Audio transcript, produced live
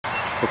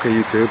Okay,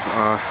 YouTube.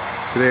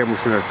 Today I'm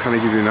just going to kind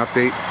of give you an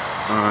update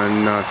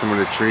on some of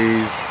the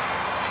trees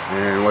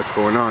and what's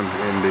going on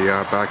in the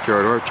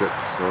backyard orchard.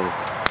 So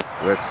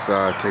let's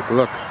take a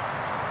look.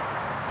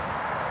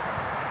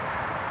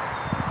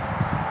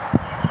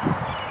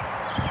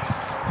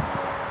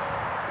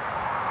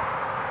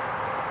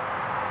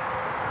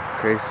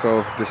 Okay,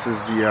 so this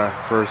is the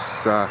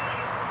first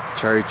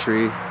cherry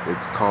tree.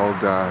 It's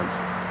called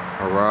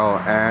Royal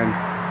Anne,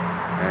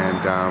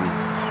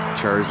 and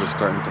cherries are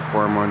starting to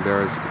form on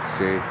there, as you can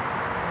see,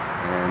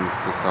 and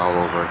it's just all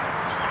over.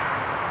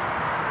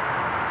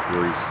 If you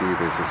really see,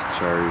 there's just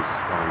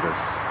cherries on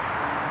this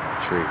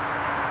tree.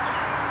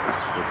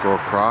 We'll go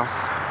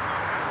across,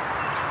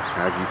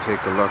 have you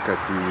take a look at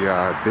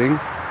the Bing,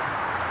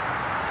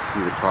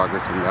 see the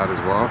progress in that as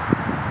well.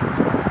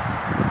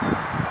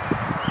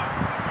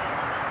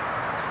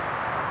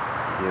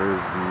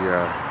 Here's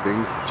the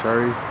Bing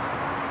cherry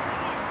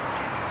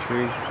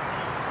tree.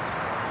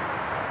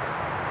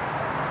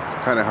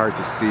 It's kind of hard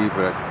to see,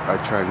 but I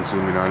try and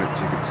zoom in on it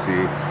so you can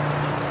see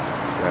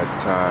that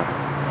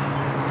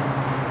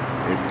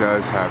it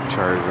does have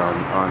cherries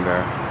on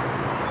there,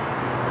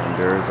 and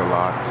there is a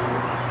lot.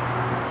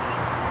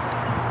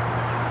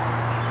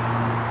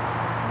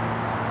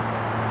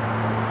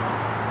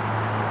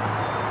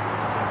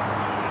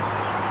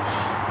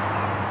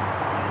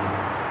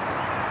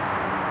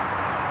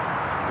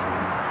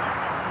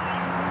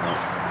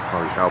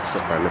 Probably helps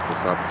if I lift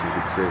this up so you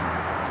can see.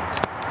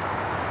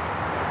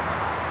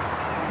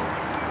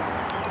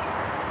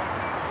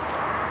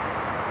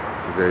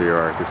 So there you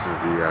are. This is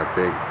the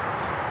Bing,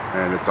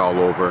 and it's all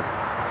over.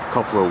 A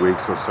couple of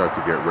weeks it'll start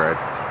to get red.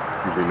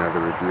 Give you another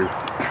review.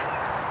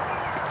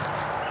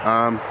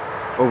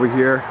 Over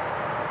here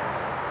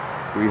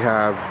we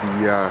have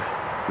the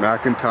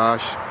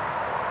Macintosh,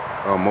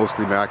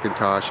 mostly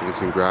Macintosh, and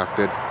it's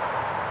engrafted.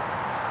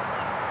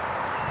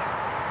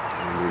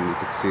 And then you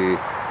can see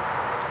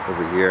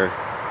over here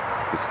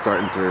it's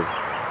starting to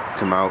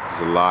come out.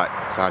 There's a lot.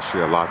 It's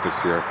actually a lot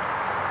this year.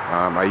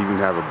 I even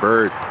have a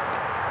bird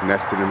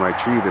nested in my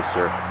tree this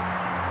year.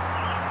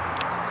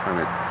 Just kind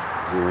of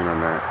zoom in on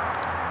that.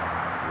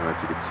 I don't know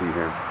if you can see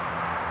him.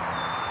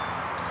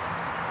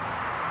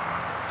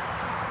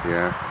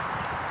 Yeah,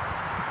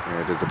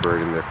 there's a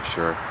bird in there for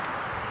sure.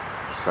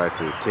 Decided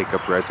to take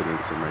up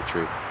residence in my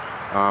tree.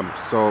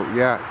 So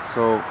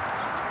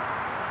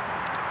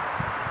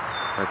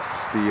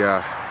that's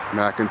the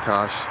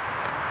Macintosh.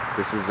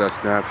 This is a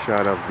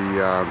snapshot of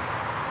the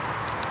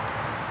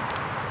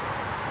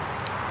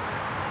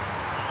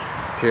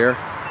pear.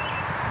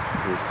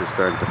 It's just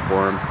starting to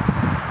form.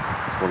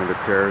 It's one of the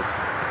pears.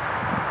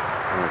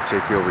 I'm going to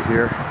take you over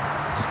here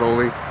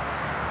slowly.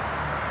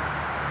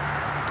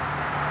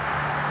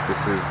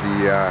 This is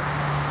the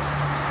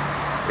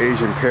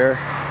Asian pear.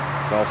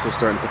 It's also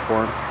starting to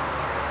form.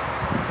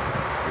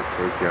 I'll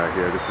take you out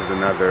here. This is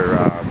another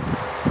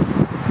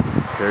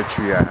pear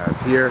tree I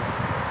have here.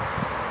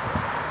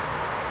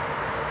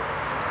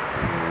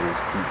 And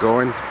let's keep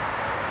going.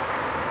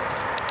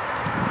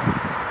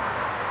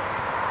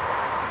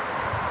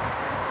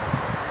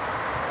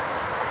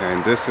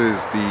 And this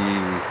is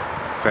the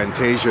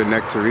Fantasia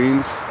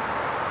nectarines,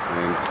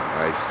 and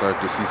I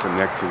start to see some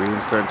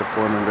nectarines starting to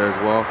form in there as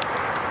well.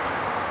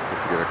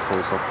 If you get a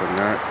close up from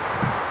that.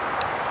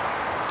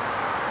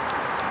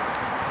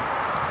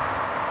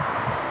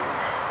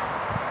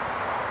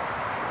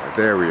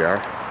 There we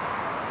are.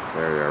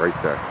 There we are,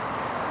 right there.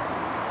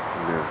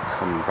 I'm gonna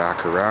come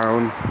back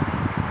around.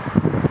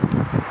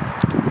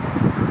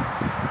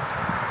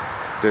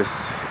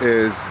 This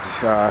is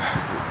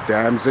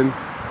damson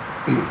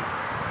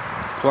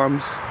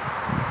plums.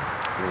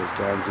 There's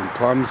damson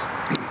plums.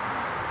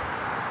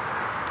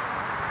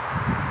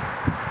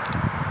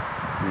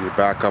 And you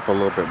back up a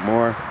little bit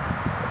more.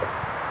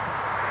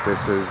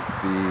 This is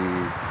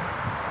the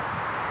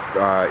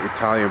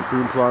Italian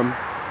prune plum. I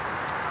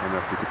don't know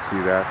if you can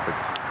see that, but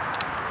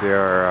there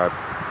are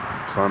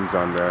plums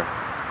on there.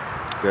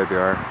 There they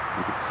are.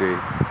 You can see.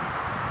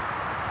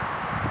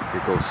 They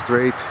go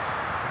straight.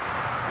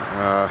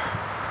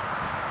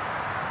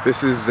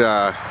 This is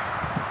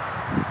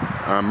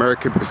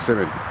American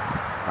persimmon.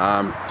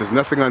 There's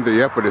nothing on there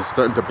yet, but it's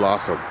starting to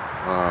blossom. I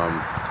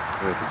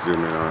have to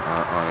zoom in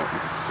on it. You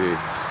can see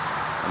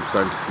I'm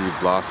starting to see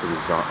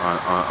blossoms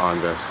on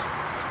this.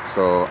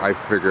 So I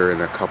figure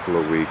in a couple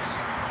of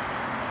weeks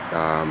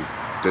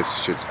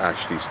this should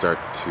actually start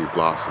to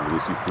blossom. You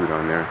see fruit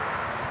on there.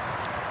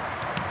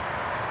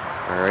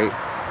 Alright,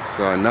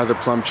 so another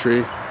plum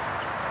tree.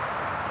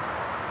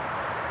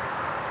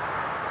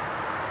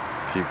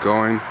 Keep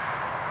going.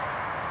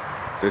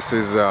 This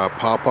is a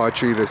pawpaw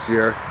tree this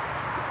year.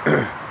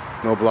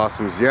 No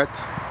blossoms yet.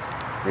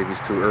 Maybe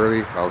it's too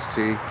early. I'll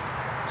see.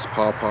 It's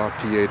pawpaw,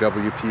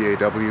 P-A-W,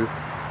 P-A-W.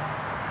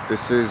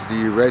 This is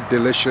the Red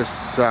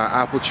Delicious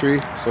apple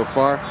tree so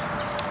far.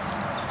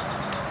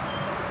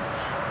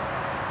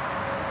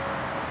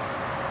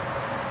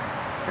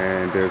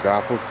 And there's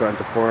apples starting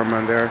to form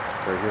on there.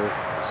 Right here.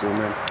 Zoom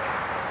in.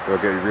 It'll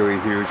get really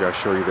huge. I'll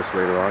show you this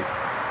later on.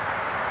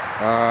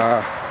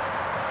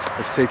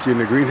 let's take you in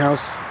the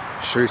greenhouse,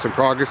 show you some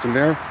progress in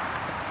there,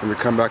 and we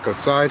come back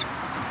outside.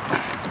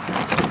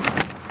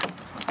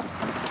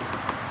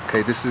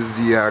 Okay, this is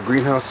the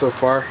greenhouse so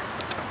far.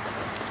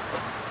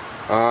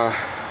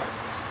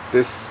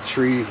 This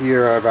tree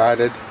here I've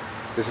added.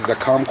 This is a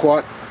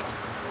kumquat.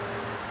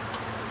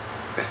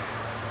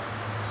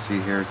 See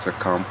here, it's a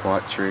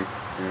kumquat tree.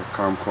 Here,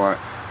 kumquat.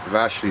 I've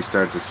actually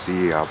started to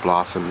see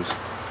blossoms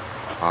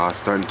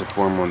starting to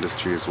form on this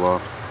tree as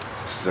well.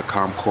 This is a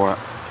kumquat.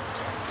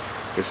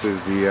 This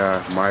is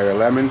the Meyer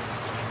lemon.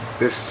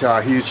 This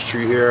huge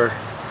tree here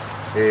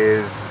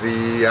is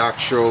the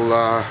actual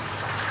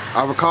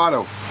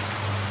avocado.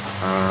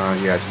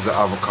 Yeah, this is an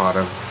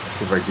avocado. Let's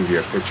see if I can give you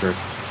a picture.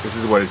 This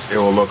is what it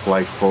will look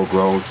like full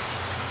grown.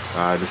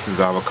 This is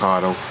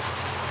avocado.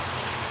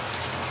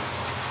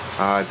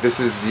 This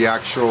is the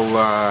actual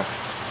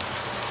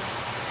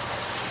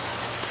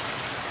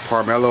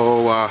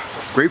Pomelo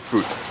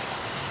grapefruit,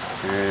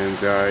 and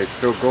it's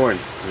still going.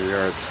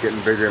 It's getting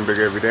bigger and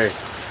bigger every day.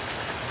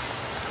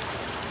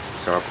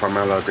 So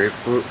Pomelo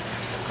grapefruit,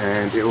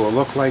 and it will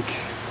look like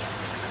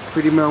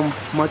pretty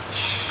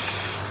much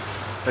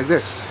like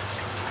this.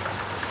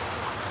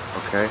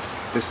 Okay,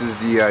 this is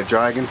the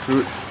dragon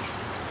fruit.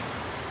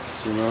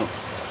 So, you know,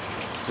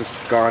 it's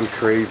just gone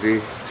crazy.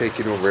 It's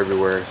taking over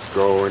everywhere. It's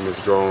growing, it's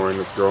growing,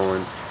 it's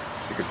growing.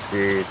 As you can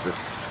see, it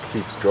just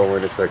keeps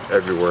going. It's like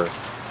everywhere.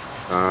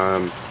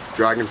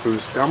 Dragon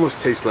fruit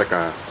almost tastes like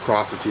a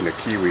cross between a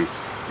kiwi.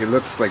 It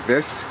looks like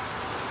this.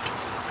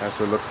 That's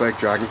what it looks like,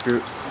 dragon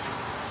fruit.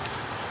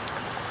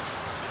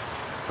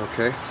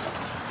 Okay.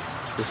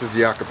 This is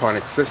the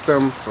aquaponics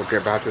system. We'll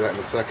get back to that in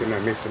a second. I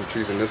made some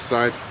trees on this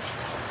side.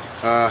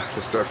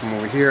 Let's start from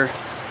over here.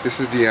 This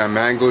is the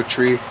mango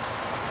tree.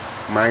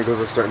 Mangoes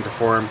are starting to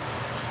form.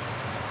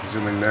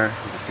 Zoom in there,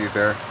 you can see it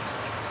there.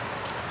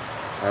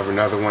 I have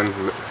another one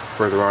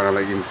further on, I'll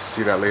let you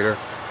see that later.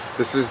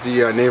 This is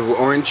the navel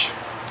orange.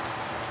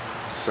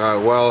 So,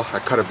 well, I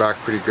cut it back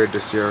pretty good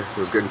this year. It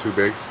was getting too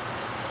big.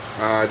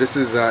 This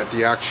is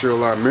the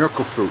actual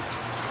miracle fruit.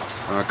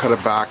 Cut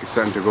it back, it's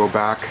starting to go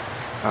back.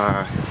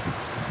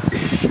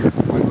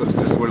 This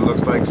is what it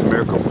looks like, it's a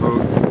miracle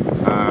fruit.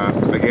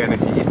 Again,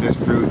 if you eat this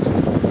fruit,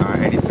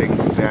 anything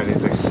that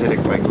is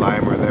acidic like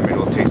lime or lemon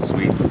will taste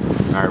sweet.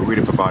 Read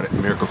up about it,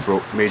 miracle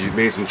fruit,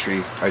 mason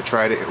tree. I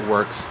tried it, it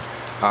works.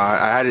 I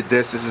added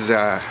this is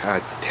a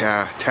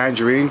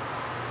tangerine.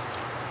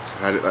 So I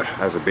had it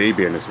as a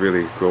baby and it's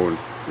really growing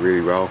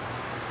really well.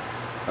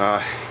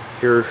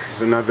 Here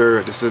is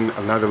another, this is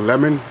another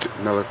lemon,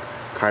 another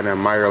kind of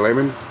Meyer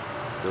lemon.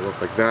 They look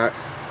like that.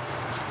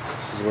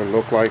 This is what it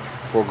looked like,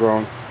 full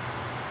grown.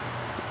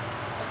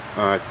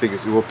 I think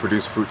it will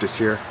produce fruit this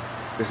year.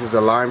 This is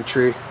a lime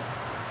tree.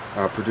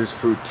 Produce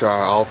fruit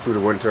all through the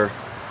winter.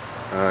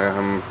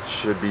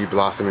 Should be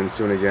blossoming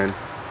soon again.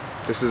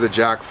 This is a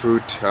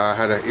jackfruit. I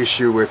had an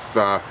issue with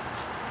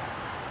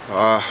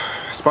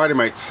spider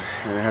mites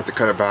and I had to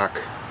cut it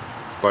back.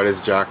 But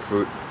it's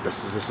jackfruit.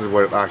 This is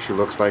what it actually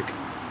looks like.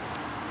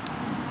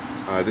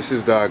 This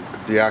is the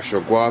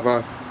actual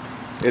guava.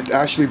 It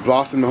actually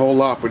blossomed a whole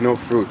lot but no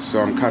fruit, so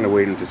I'm kind of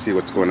waiting to see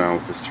what's going on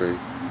with this tree.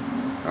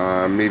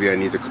 Maybe I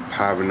need to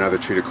have another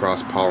tree to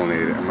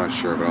cross-pollinate it. I'm not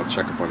sure, but I'll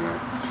check up on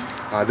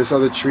that. This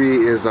other tree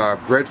is a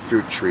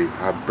breadfruit tree.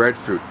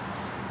 Breadfruit.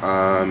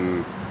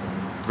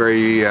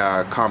 Very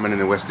common in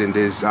the West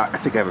Indies. I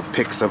think I have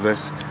pics of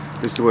this.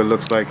 This is what it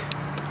looks like.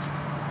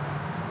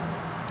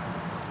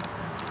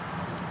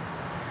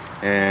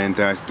 And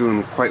it's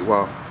doing quite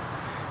well.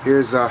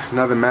 Here's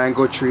another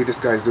mango tree. This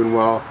guy's doing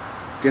well.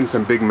 Getting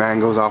some big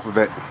mangoes off of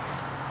it.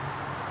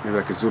 Maybe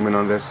I can zoom in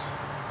on this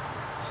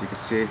so you can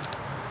see.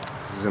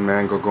 This is a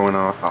mango going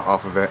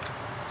off of it.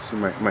 See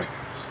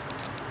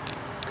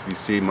if you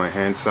see my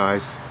hand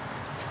size.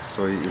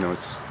 So you know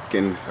it's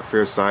getting a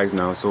fair size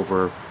now. It's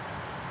over,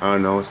 I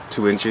don't know,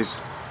 2 inches.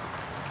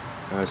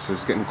 So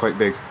it's getting quite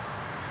big.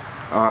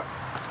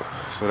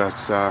 So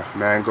that's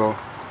mango.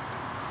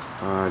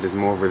 There's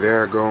more over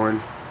there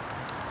growing.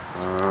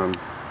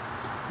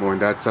 More on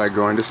that side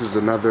growing. This is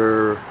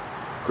another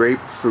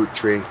grapefruit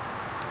tree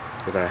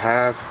that I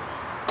have.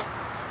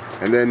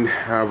 And then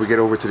we get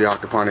over to the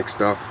aquaponic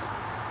stuff.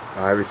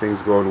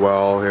 Everything's going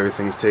well.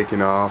 Everything's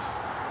taking off.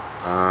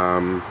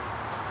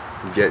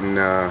 Getting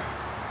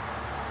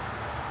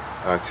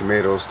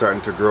tomatoes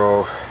starting to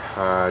grow.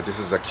 This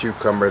is a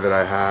cucumber that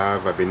I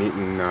have. I've been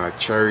eating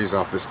cherries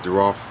off this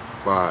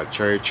dwarf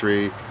cherry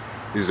tree.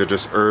 These are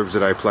just herbs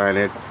that I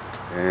planted.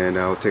 And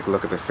I'll take a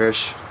look at the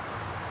fish.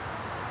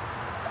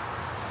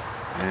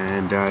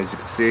 And as you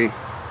can see,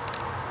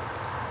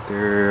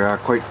 they're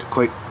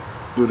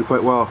doing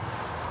quite well.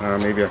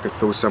 Maybe I could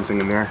throw something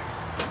in there.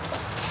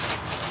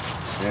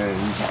 And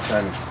you can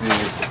kind of see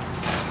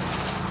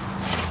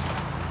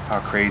how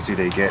crazy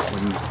they get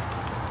when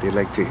they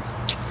like to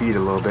feed a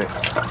little bit.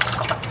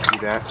 See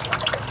that?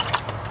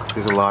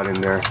 There's a lot in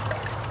there.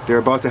 They're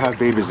about to have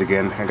babies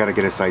again. I gotta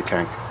get a side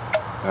tank.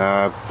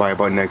 By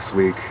about next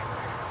week,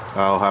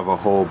 I'll have a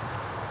whole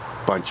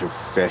bunch of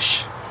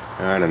fish.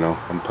 I don't know.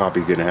 I'm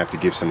probably gonna have to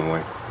give some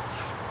away.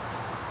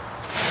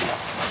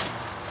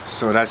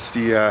 So that's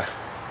the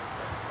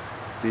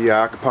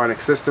aquaponic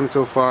system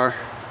so far.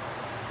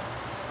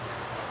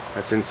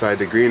 That's inside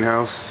the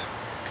greenhouse.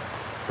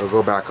 We'll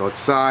go back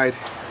outside,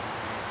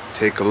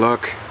 take a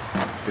look.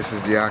 This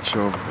is the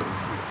actual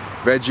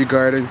veggie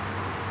garden.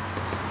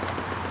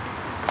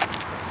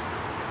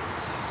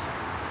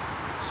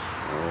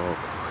 We'll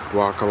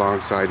walk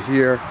alongside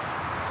here.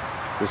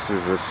 This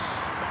is the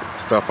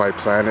stuff I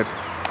planted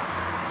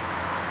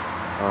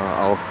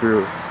all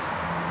through.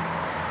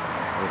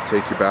 I'll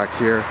take you back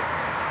here.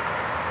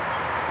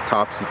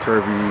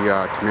 Topsy-turvy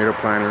tomato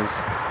planters.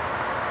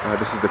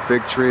 This is the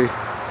fig tree.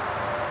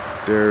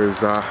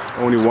 There's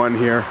only one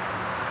here.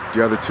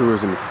 The other two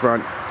is in the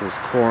front. There's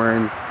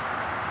corn.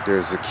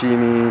 There's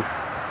zucchini.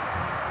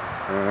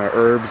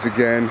 Herbs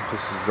again.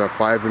 This is a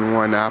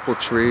 5-in-1 apple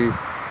tree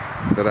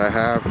that I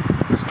have.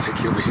 Let's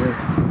take you over here.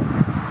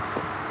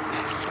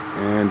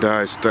 And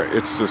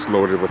it's just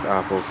loaded with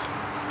apples.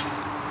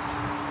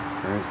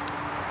 Right.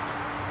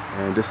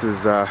 And this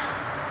is a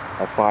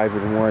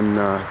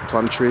 5-in-1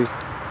 plum tree.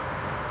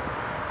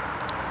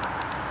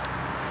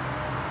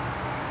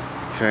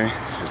 Okay,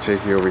 I'll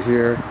take you over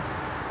here.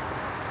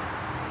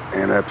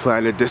 And I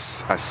planted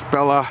this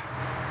Aspella.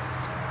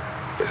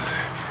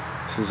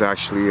 This is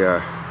actually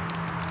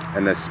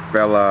an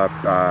Aspella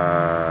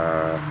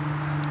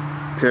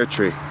pear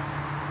tree.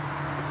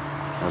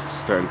 It's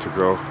starting to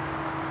grow.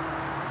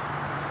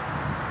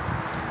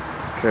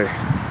 Okay,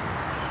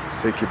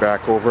 let's take you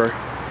back over.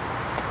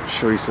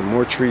 Show you some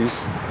more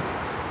trees.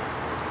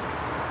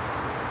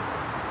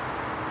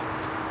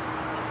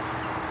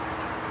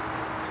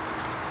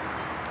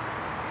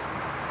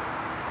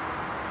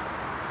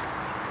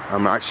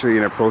 I'm actually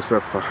in a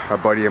process. A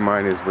buddy of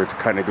mine we're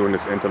kind of doing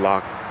this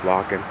interlock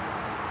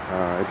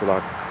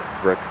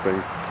brick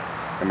thing.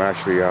 I'm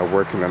actually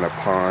working on a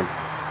pond.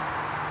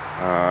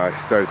 I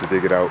started to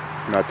dig it out.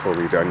 Not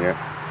totally done yet,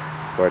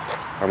 but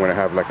I'm gonna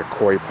have like a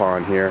koi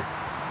pond here,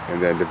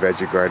 and then the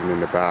veggie garden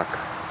in the back.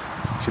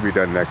 Should be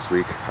done next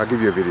week. I'll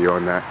give you a video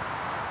on that.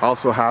 I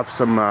also have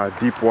some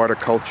deep water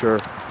culture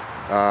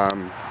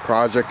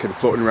project and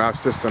floating raft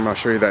system. I'll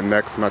show you that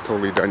next. I'm not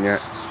totally done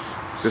yet.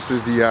 This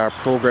is the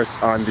progress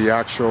on the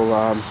actual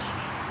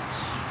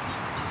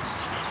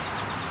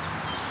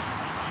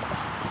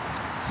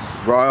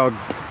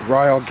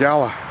Royal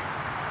Gala.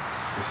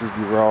 This is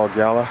the Royal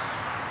Gala.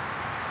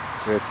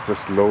 It's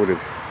just loaded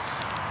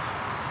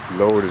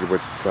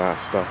with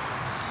stuff.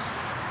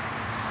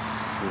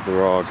 This is the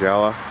Royal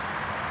Gala.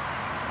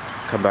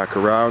 Come back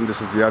around. This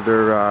is the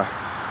other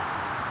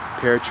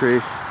pear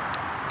tree,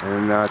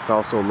 and it's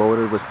also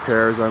loaded with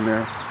pears on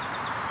there.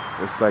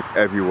 It's like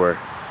everywhere.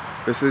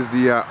 This is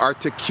the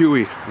Arctic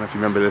kiwi. I don't know if you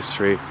remember this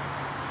tree.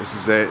 This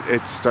is it.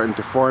 It's starting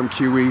to form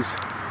kiwis.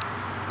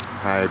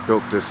 I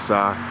built this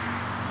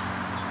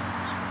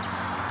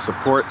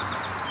support,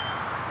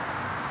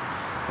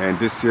 and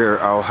this year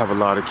I'll have a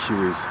lot of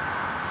kiwis.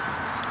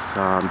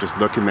 So I'm just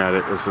looking at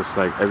it. It's just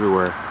like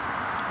everywhere.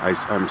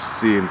 I'm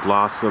seeing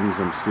blossoms.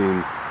 I'm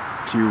seeing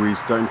kiwis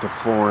starting to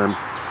form.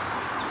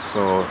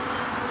 So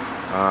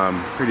I'm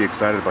pretty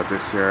excited about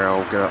this year.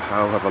 I'll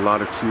have a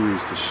lot of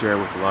kiwis to share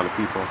with a lot of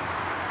people.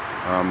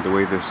 The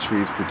way this tree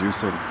is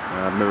producing.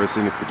 I've never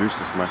seen it produce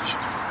this much.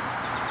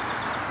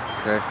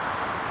 Okay.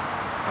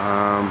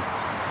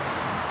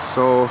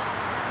 So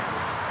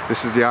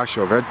this is the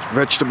actual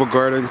vegetable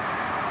garden.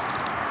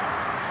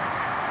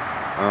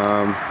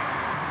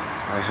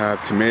 I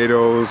have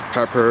tomatoes,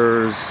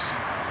 peppers,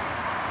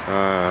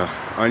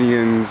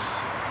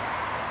 onions,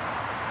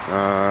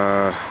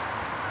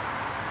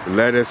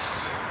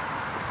 lettuce,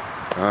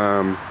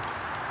 and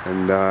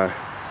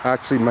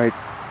actually my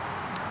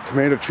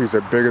tomato trees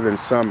are bigger than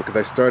some because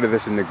I started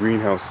this in the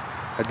greenhouse.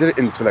 I did it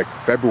in like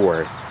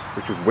February,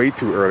 which was way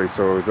too early,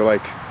 so they're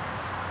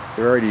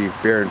already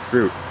bearing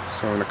fruit.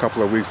 So in a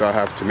couple of weeks I'll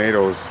have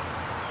tomatoes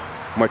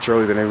much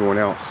earlier than everyone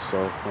else,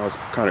 so that was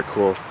kind of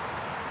cool.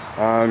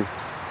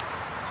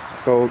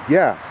 So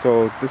yeah,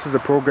 so this is the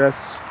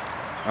progress.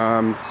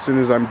 As soon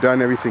as I'm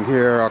done everything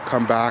here, I'll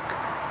come back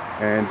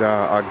and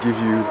I'll give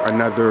you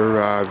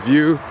another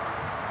view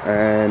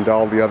and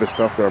all the other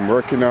stuff that I'm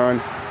working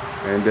on,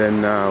 and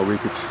then we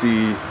could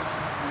see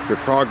the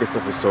progress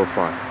of it so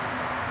far.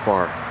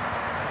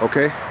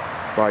 Okay?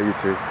 Bye, you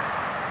two.